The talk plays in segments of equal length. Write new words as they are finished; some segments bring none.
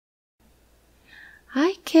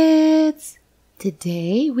Hi kids!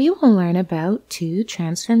 Today we will learn about two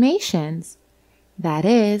transformations, that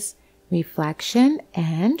is, reflection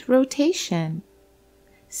and rotation.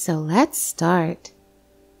 So let's start.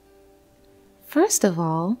 First of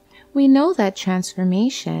all, we know that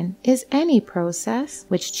transformation is any process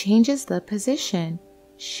which changes the position,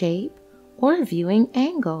 shape, or viewing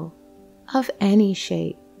angle of any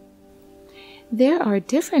shape. There are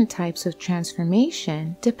different types of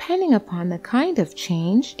transformation depending upon the kind of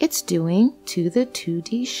change it's doing to the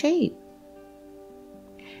 2D shape.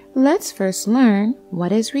 Let's first learn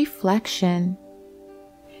what is reflection.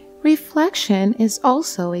 Reflection is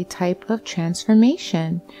also a type of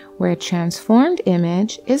transformation where a transformed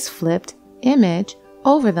image is flipped image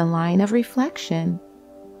over the line of reflection.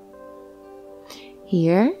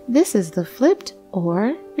 Here, this is the flipped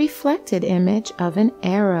or reflected image of an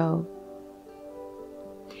arrow.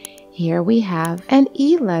 Here we have an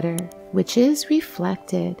E letter, which is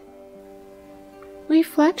reflected.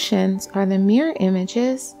 Reflections are the mirror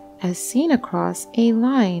images as seen across a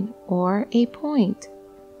line or a point.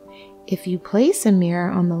 If you place a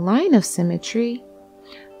mirror on the line of symmetry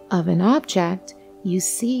of an object, you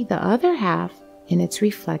see the other half in its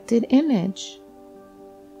reflected image.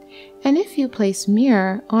 And if you place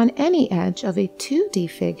mirror on any edge of a 2D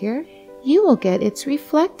figure, you will get its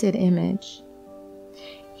reflected image.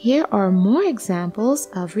 Here are more examples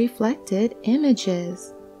of reflected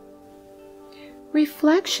images.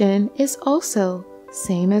 Reflection is also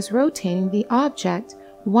same as rotating the object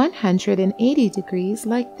 180 degrees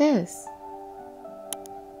like this.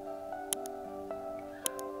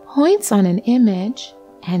 Points on an image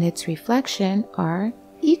and its reflection are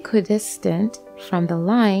equidistant from the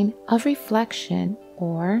line of reflection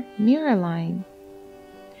or mirror line.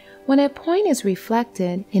 When a point is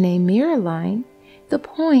reflected in a mirror line, the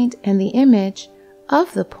point and the image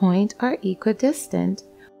of the point are equidistant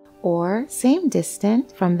or same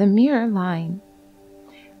distant from the mirror line.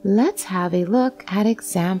 Let's have a look at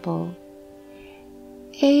example.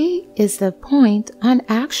 A is the point on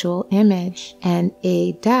actual image and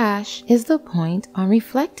A' is the point on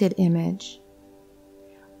reflected image.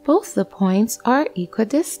 Both the points are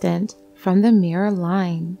equidistant from the mirror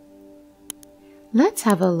line. Let's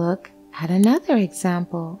have a look at another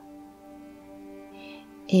example.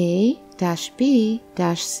 A-B-C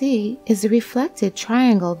is a reflected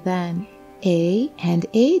triangle then. A and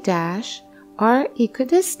A' are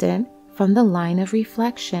equidistant from the line of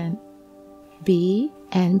reflection. B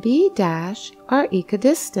and B' are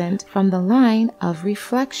equidistant from the line of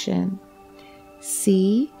reflection.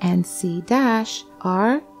 C and C'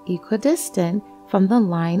 are equidistant from the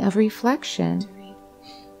line of reflection.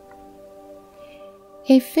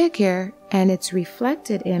 A figure and its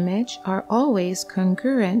reflected image are always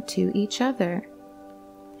congruent to each other.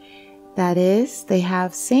 That is, they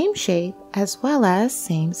have same shape as well as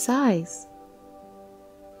same size.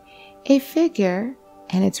 A figure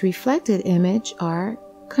and its reflected image are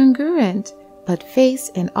congruent but face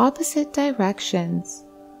in opposite directions.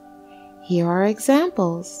 Here are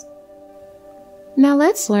examples. Now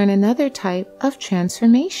let's learn another type of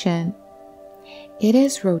transformation. It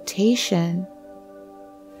is rotation.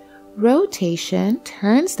 Rotation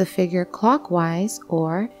turns the figure clockwise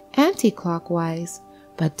or anti-clockwise,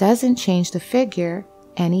 but doesn't change the figure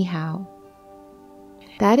anyhow.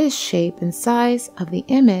 That is, shape and size of the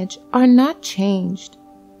image are not changed.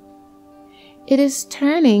 It is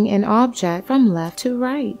turning an object from left to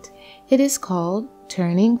right. It is called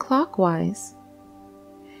turning clockwise.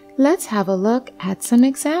 Let's have a look at some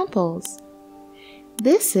examples.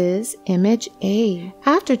 This is image A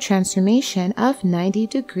after transformation of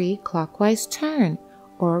 90-degree clockwise turn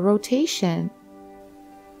or rotation.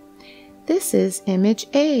 This is image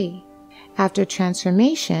A after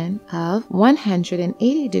transformation of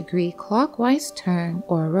 180-degree clockwise turn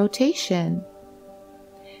or rotation.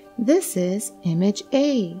 This is image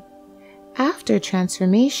A after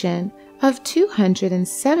transformation of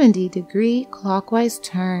 270-degree clockwise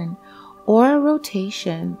turn or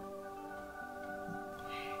rotation.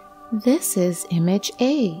 This is image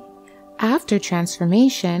A after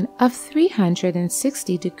transformation of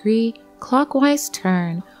 360-degree clockwise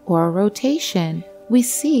turn or rotation. We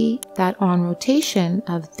see that on rotation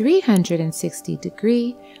of 360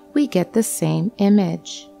 degree, we get the same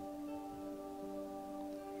image.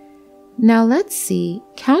 Now let's see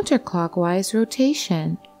counterclockwise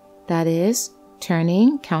rotation, that is,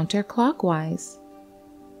 turning counterclockwise.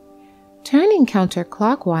 Turning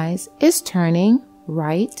counterclockwise is turning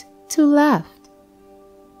right to left.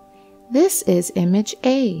 This is image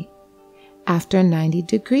A after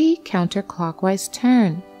 90-degree counterclockwise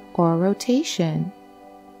turn or rotation.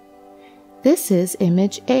 This is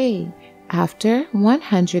image A after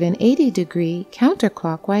 180-degree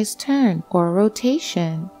counterclockwise turn or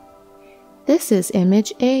rotation. This is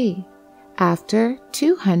image A after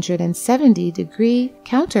 270-degree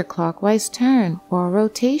counterclockwise turn or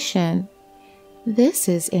rotation. This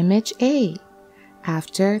is image A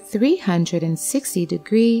after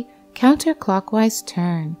 360-degree counterclockwise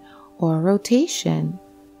turn or rotation.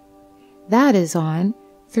 That is on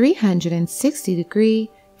 360-degree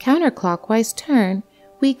counterclockwise turn,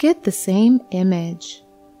 we get the same image.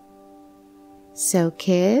 So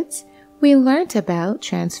kids, we learned about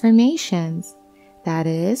transformations, that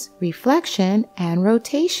is, reflection and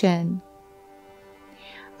rotation.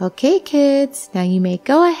 Okay kids, now you may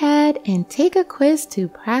go ahead and take a quiz to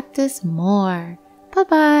practice more.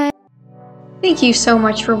 Bye-bye! Thank you so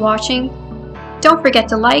much for watching. Don't forget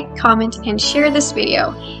to like, comment, and share this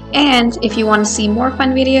video. And if you want to see more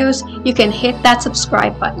fun videos, you can hit that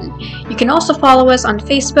subscribe button. You can also follow us on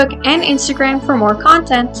Facebook and Instagram for more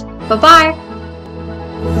content.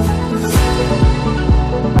 Bye-bye!